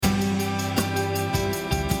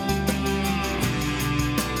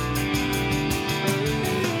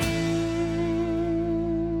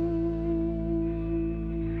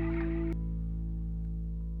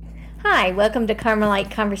Hi, welcome to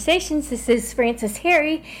Carmelite Conversations. This is Frances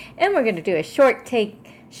Harry, and we're going to do a short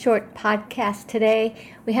podcast today.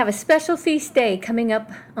 We have a special feast day coming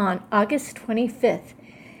up on August 25th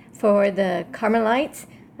for the Carmelites.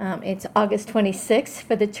 It's August 26th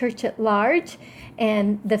for the church at large,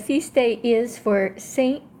 and the feast day is for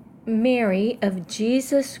Saint Mary of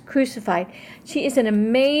Jesus Crucified. She is an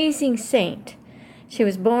amazing saint. She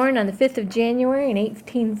was born on the 5th of January in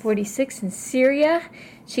 1846 in Syria.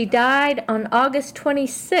 She died on August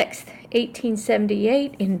 26th,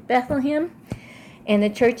 1878 in Bethlehem. And the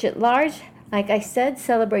church at large, like I said,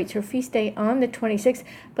 celebrates her feast day on the 26th.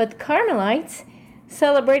 But the Carmelites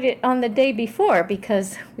celebrate it on the day before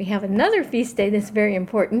because we have another feast day that's very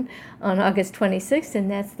important on August 26th, and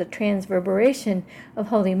that's the Transfiguration of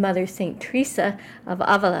Holy Mother St. Teresa of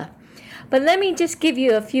Avila. But let me just give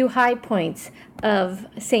you a few high points of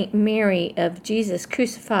St. Mary of Jesus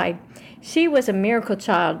Crucified. She was a miracle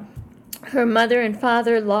child. Her mother and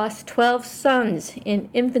father lost 12 sons in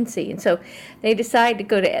infancy, and so they decided to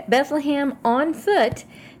go to Bethlehem on foot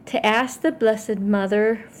to ask the Blessed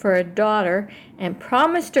Mother for a daughter, and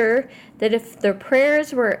promised her that if their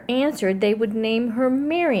prayers were answered, they would name her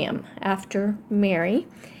Miriam, after Mary,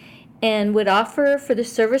 and would offer for the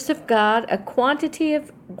service of God a quantity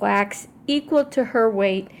of wax equal to her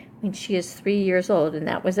weight when she is 3 years old, and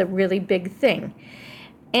that was a really big thing.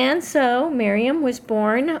 And so Miriam was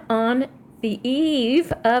born on the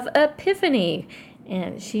eve of Epiphany,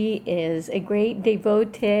 and she is a great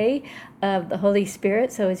devotee of the Holy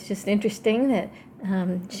Spirit, so it's just interesting that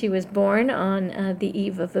she was born on the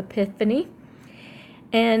eve of Epiphany.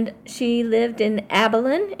 And she lived in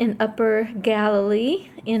Abilene in Upper Galilee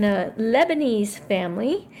in a Lebanese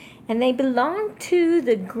family, and they belonged to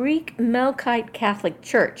the Greek Melkite Catholic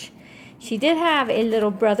Church. She did have a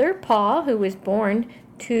little brother, Paul, who was born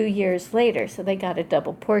 2 years later, so they got a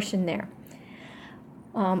double portion there.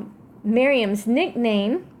 Miriam's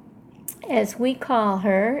nickname, as we call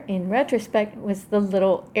her in retrospect, was the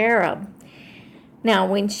Little Arab. Now,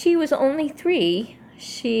 when she was only 3,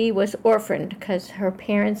 she was orphaned because her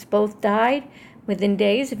parents both died within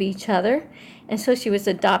days of each other, and so she was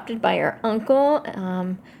adopted by her uncle,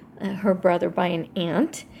 her brother by an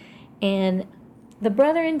aunt, and the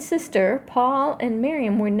brother and sister, Paul and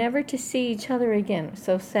Miriam, were never to see each other again. It was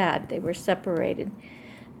so sad. They were separated.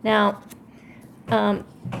 Now,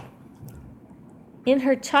 in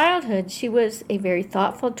her childhood, she was a very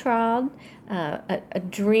thoughtful child, a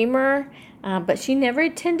dreamer, but she never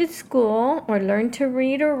attended school or learned to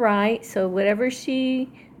read or write, so whatever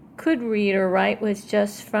she could read or write was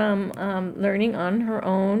just from learning on her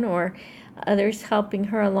own or others helping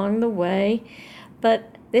her along the way.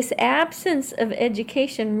 But this absence of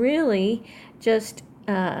education really just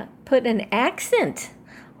put an accent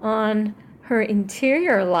on her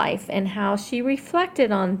interior life and how she reflected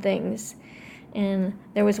on things. And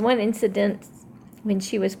there was one incident when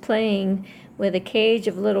she was playing with a cage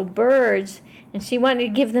of little birds, and she wanted to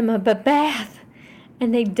give them a bath,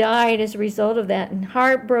 and they died as a result of that. And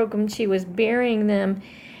heartbroken, she was burying them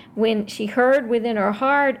when she heard within her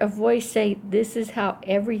heart a voice say, "This is how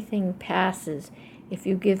everything passes. If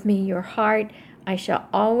you give me your heart, I shall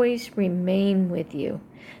always remain with you."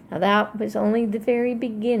 Now that was only the very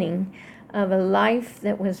beginning of a life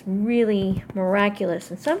that was really miraculous.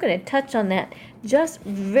 And so I'm going to touch on that just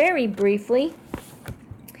very briefly.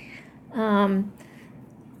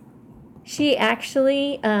 She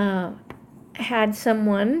actually had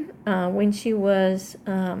someone when she was,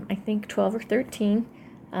 I think, 12 or 13.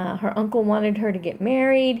 Her uncle wanted her to get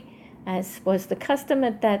married, as was the custom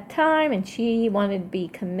at that time, and she wanted to be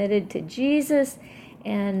committed to Jesus,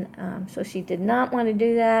 and so she did not want to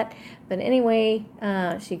do that. But anyway,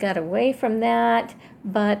 she got away from that,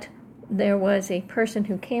 but there was a person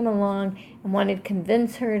who came along and wanted to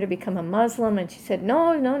convince her to become a Muslim, and she said,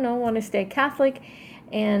 no, I want to stay Catholic.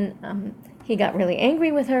 And he got really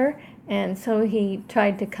angry with her, and so he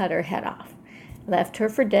tried to cut her head off, left her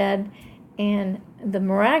for dead. And the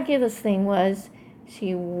miraculous thing was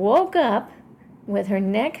she woke up with her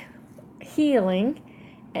neck healing,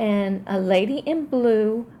 and a lady in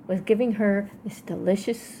blue was giving her this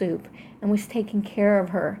delicious soup and was taking care of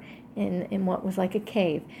her in what was like a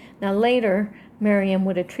cave. Now later, Miriam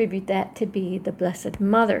would attribute that to be the Blessed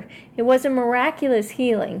Mother. It was a miraculous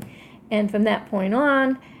healing, and from that point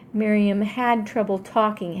on, Miriam had trouble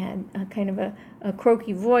talking, had a kind of a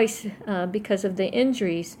croaky voice because of the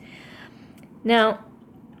injuries. Now,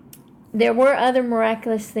 there were other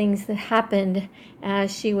miraculous things that happened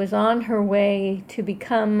as she was on her way to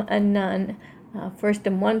become a nun, first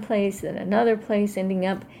in one place, then another place, ending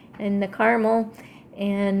up in the Carmel.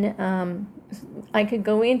 And I could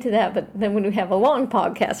go into that, but then we would have a long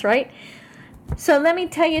podcast, right? So let me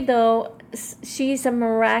tell you, though, she's a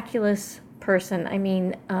miraculous person. I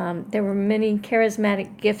mean, there were many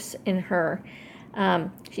charismatic gifts in her.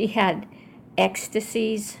 She had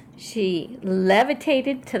ecstasies. She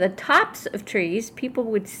levitated to the tops of trees. People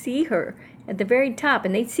would see her at the very top,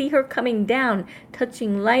 and they'd see her coming down,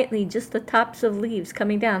 touching lightly just the tops of leaves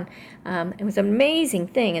coming down. It was an amazing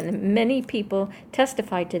thing, and many people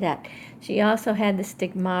testified to that. She also had the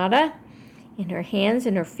stigmata in her hands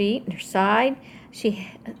and her feet and her side. She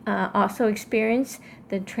also experienced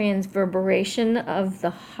the transverberation of the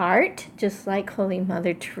heart, just like Holy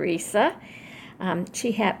Mother Teresa.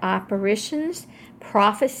 She had apparitions,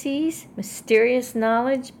 prophecies, mysterious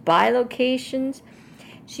knowledge, bilocations.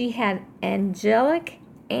 She had angelic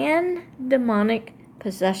and demonic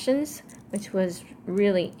possessions, which was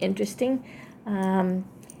really interesting. And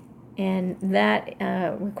that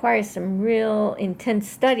requires some real intense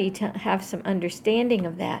study to have some understanding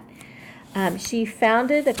of that. She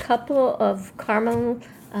founded a couple of Carmel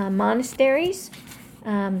monasteries,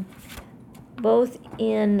 both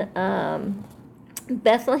in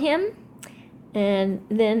Bethlehem and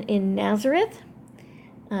then in Nazareth.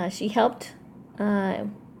 She helped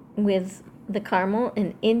with the Carmel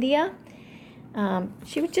in India.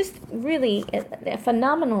 She was just really a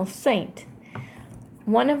phenomenal saint.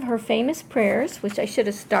 One of her famous prayers, which I should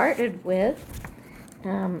have started with,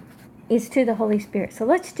 is to the Holy Spirit. So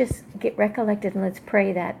let's just get recollected and let's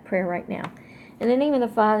pray that prayer right now. In the name of the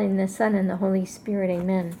Father, and the Son, and the Holy Spirit,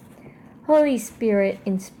 amen. Holy Spirit,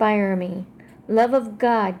 inspire me. Love of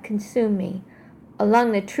God, consume me.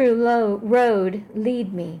 Along the true road,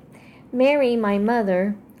 lead me. Mary, my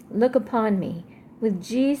mother, look upon me. With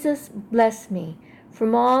Jesus, bless me.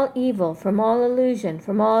 From all evil, from all illusion,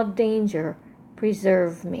 from all danger,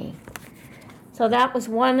 preserve me. So that was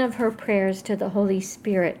one of her prayers to the Holy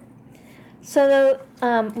Spirit. So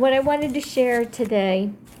what I wanted to share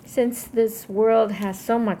today, since this world has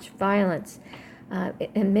so much violence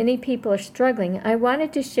and many people are struggling, I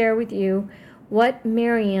wanted to share with you what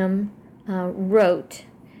Miriam wrote.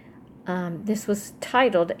 This was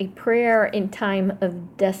titled A Prayer in Time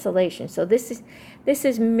of Desolation. So this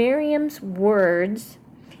is Miriam's words,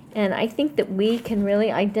 and I think that we can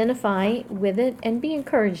really identify with it and be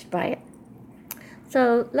encouraged by it.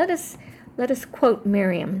 So let us quote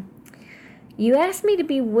Miriam. You ask me to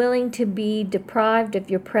be willing to be deprived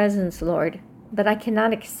of your presence, Lord, but I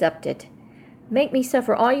cannot accept it. Make me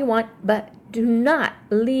suffer all you want, but do not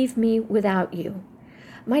leave me without you.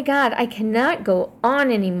 My God, I cannot go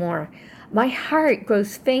on anymore. My heart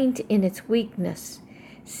grows faint in its weakness.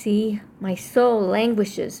 See, my soul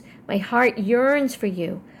languishes. My heart yearns for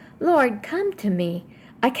you. Lord, come to me.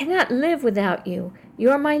 I cannot live without you.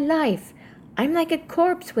 You are my life. I'm like a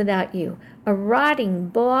corpse without you, a rotting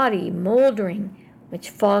body moldering, which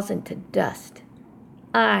falls into dust.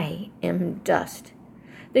 I am dust.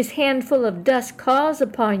 This handful of dust calls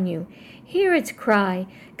upon you. Hear its cry.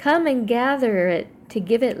 Come and gather it to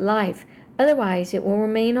give it life. Otherwise it will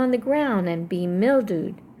remain on the ground and be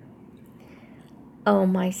mildewed. Oh,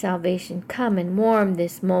 my salvation, come and warm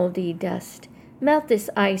this moldy dust. Melt this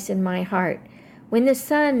ice in my heart. When the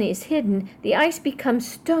sun is hidden, the ice becomes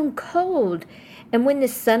stone cold, and when the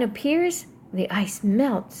sun appears, the ice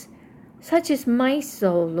melts. Such is my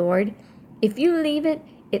soul, Lord. If you leave it,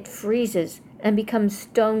 it freezes and becomes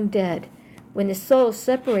stone dead. When the soul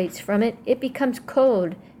separates from it, it becomes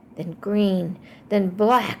cold, then green, then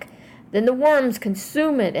black. Then the worms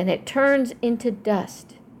consume it, and it turns into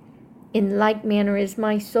dust. In like manner is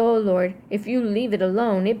my soul, Lord. If you leave it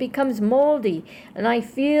alone, it becomes moldy, and I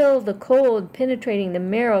feel the cold penetrating the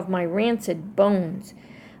marrow of my rancid bones.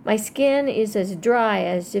 My skin is as dry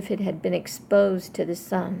as if it had been exposed to the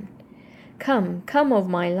sun. Come, come, O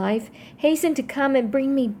my life, hasten to come and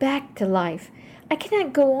bring me back to life. I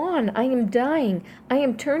cannot go on. I am dying. I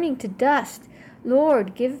am turning to dust.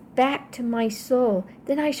 Lord, give back to my soul.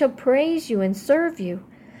 Then I shall praise you and serve you.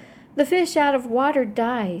 The fish out of water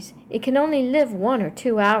dies. It can only live 1 or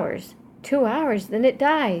 2 hours. 2 hours, then it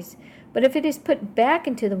dies. But if it is put back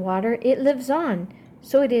into the water, it lives on.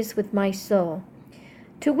 So it is with my soul.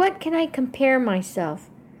 To what can I compare myself?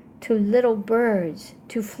 To little birds,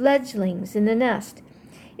 to fledglings in the nest.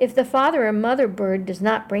 If the father or mother bird does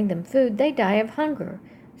not bring them food, they die of hunger.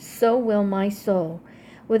 So will my soul.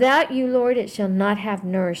 Without you, Lord, it shall not have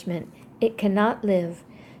nourishment. It cannot live.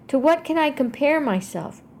 To what can I compare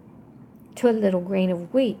myself? To a little grain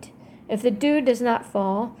of wheat. If the dew does not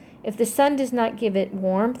fall, if the sun does not give it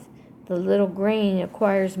warmth, the little grain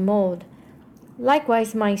acquires mold.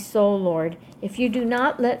 Likewise, my soul, Lord, if you do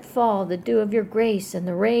not let fall the dew of your grace and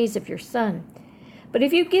the rays of your sun. But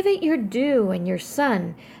if you give it your dew and your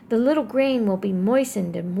sun, the little grain will be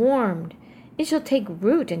moistened and warmed. It shall take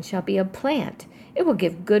root and shall be a plant. It will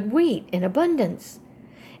give good wheat in abundance.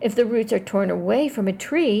 If the roots are torn away from a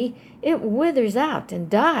tree, it withers out and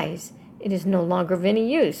dies. It is no longer of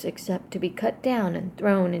any use except to be cut down and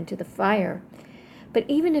thrown into the fire. But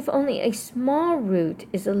even if only a small root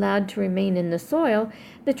is allowed to remain in the soil,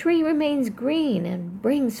 the tree remains green and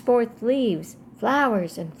brings forth leaves,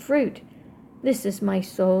 flowers, and fruit. This is my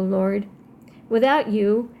soul, Lord. Without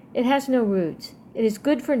you, it has no roots. It is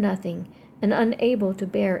good for nothing and unable to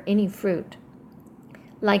bear any fruit.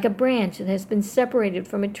 Like a branch that has been separated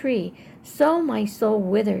from a tree, so my soul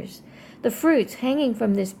withers. The fruits hanging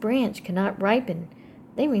from this branch cannot ripen.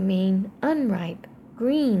 They remain unripe,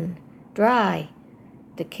 green, dry,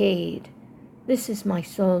 decayed. This is my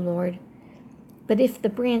soul, Lord. But if the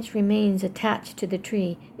branch remains attached to the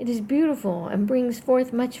tree, it is beautiful and brings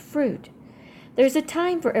forth much fruit. There's a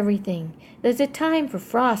time for everything. There's a time for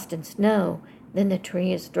frost and snow. Then the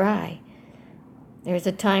tree is dry. There's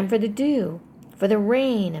a time for the dew, for the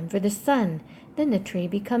rain, and for the sun. Then the tree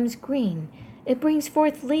becomes green. It brings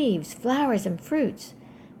forth leaves, flowers, and fruits.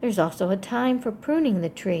 There's also a time for pruning the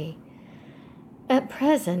tree. At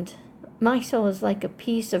present, my soul is like a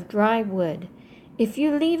piece of dry wood. If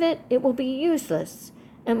you leave it, it will be useless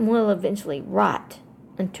and will eventually rot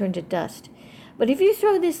and turn to dust. But if you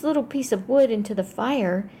throw this little piece of wood into the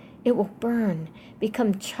fire, it will burn,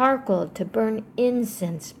 become charcoal to burn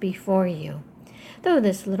incense before you. Throw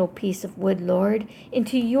this little piece of wood, Lord,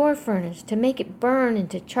 into your furnace to make it burn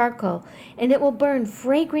into charcoal, and it will burn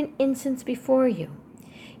fragrant incense before you.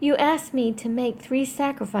 You asked me to make 3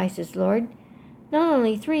 sacrifices, Lord. Not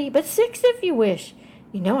only 3, but 6 if you wish.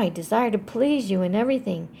 You know I desire to please you in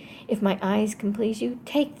everything. If my eyes can please you,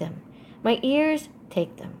 take them. My ears,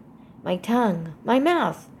 take them. My tongue, my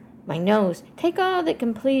mouth, my nose, take all that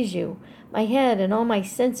can please you. My head and all my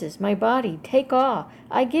senses, my body, take all.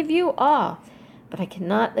 I give you all. But I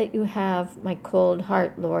cannot let you have my cold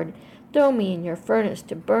heart, Lord. Throw me in your furnace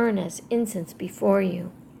to burn as incense before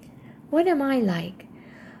you. What am I like?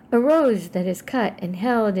 A rose that is cut and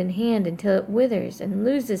held in hand until it withers and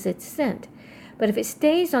loses its scent. But if it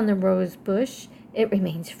stays on the rose bush, it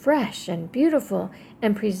remains fresh and beautiful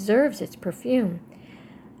and preserves its perfume.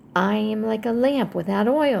 I am like a lamp without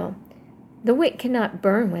oil. The wick cannot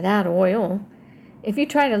burn without oil. If you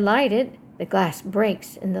try to light it, the glass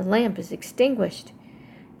breaks and the lamp is extinguished.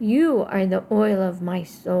 You are the oil of my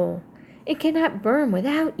soul. It cannot burn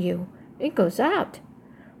without you. It goes out.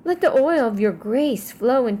 Let the oil of your grace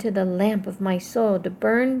flow into the lamp of my soul to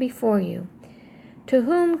burn before you. To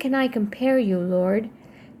whom can I compare you, Lord?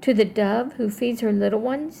 To the dove who feeds her little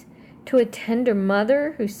ones? To a tender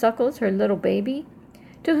mother who suckles her little baby?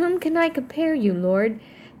 To whom can I compare you, Lord?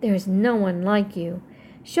 There is no one like you.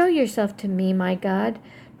 Show yourself to me, my God.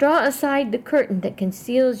 Draw aside the curtain that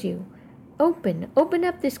conceals you. Open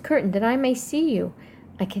up this curtain that I may see you.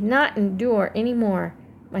 I cannot endure any more.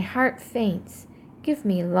 My heart faints. Give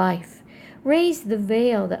me life. Raise the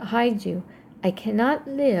veil that hides you. I cannot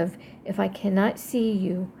live if I cannot see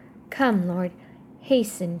you. Come, Lord,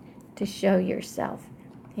 hasten to show yourself.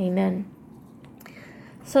 Amen.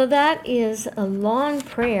 So that is a long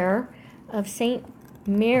prayer of Saint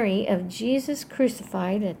Mary of Jesus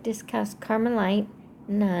Crucified, a Discalced Carmelite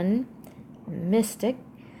nun, mystic,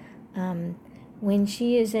 when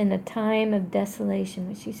she is in a time of desolation,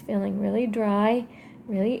 when she's feeling really dry,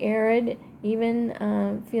 really arid,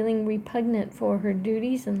 even feeling repugnant for her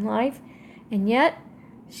duties in life. And yet,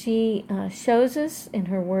 she shows us in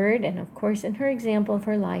her word and, of course, in her example of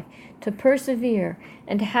her life to persevere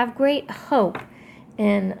and to have great hope.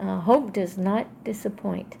 And hope does not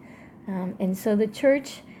disappoint. And so the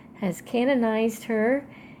church has canonized her,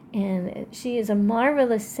 and she is a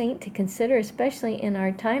marvelous saint to consider, especially in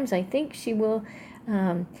our times. I think she will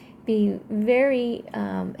be very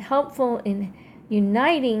helpful in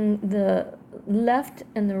uniting the left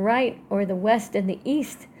and the right, or the west and the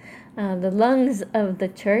east, the lungs of the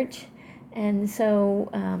church. And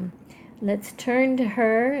so let's turn to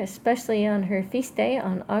her, especially on her feast day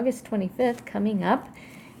on August 25th coming up,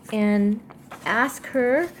 and ask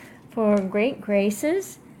her for great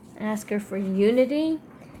graces, ask her for unity,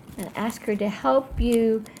 and ask her to help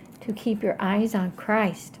you to keep your eyes on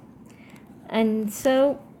Christ. And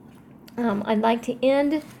so I'd like to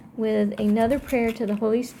end with another prayer to the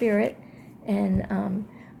Holy Spirit, and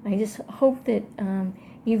I just hope that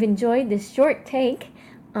you've enjoyed this short take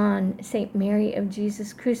on St. Mary of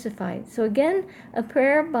Jesus Crucified. So again, a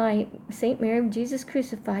prayer by St. Mary of Jesus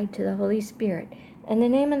Crucified to the Holy Spirit. In the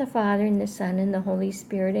name of the Father, and the Son, and the Holy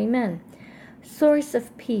Spirit, amen. Source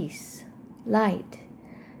of peace, light,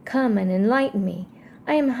 come and enlighten me.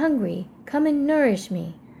 I am hungry, come and nourish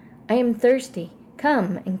me. I am thirsty,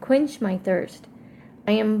 come and quench my thirst.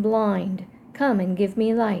 I am blind, come and give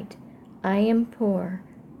me light. I am poor,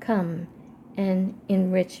 come and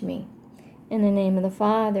enrich me. In the name of the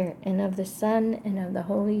Father, and of the Son, and of the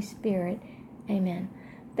Holy Spirit, amen.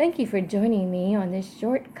 Thank you for joining me on this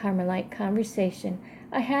short Carmelite conversation.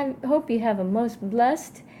 I hope you have a most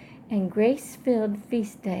blessed and grace-filled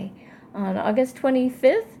feast day on August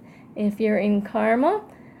 25th. If you're in Carmel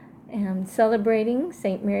and celebrating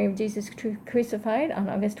St. Mary of Jesus Crucified on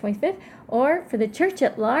August 25th, or for the church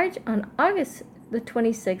at large on August the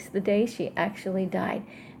 26th, the day she actually died.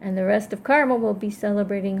 And the rest of Carmel will be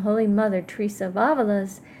celebrating Holy Mother Teresa of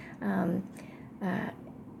Avila's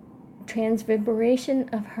transfiguration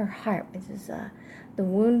of her heart, which is the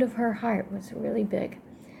wound of her heart was really big.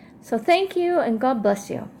 So thank you, and God bless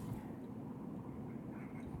you.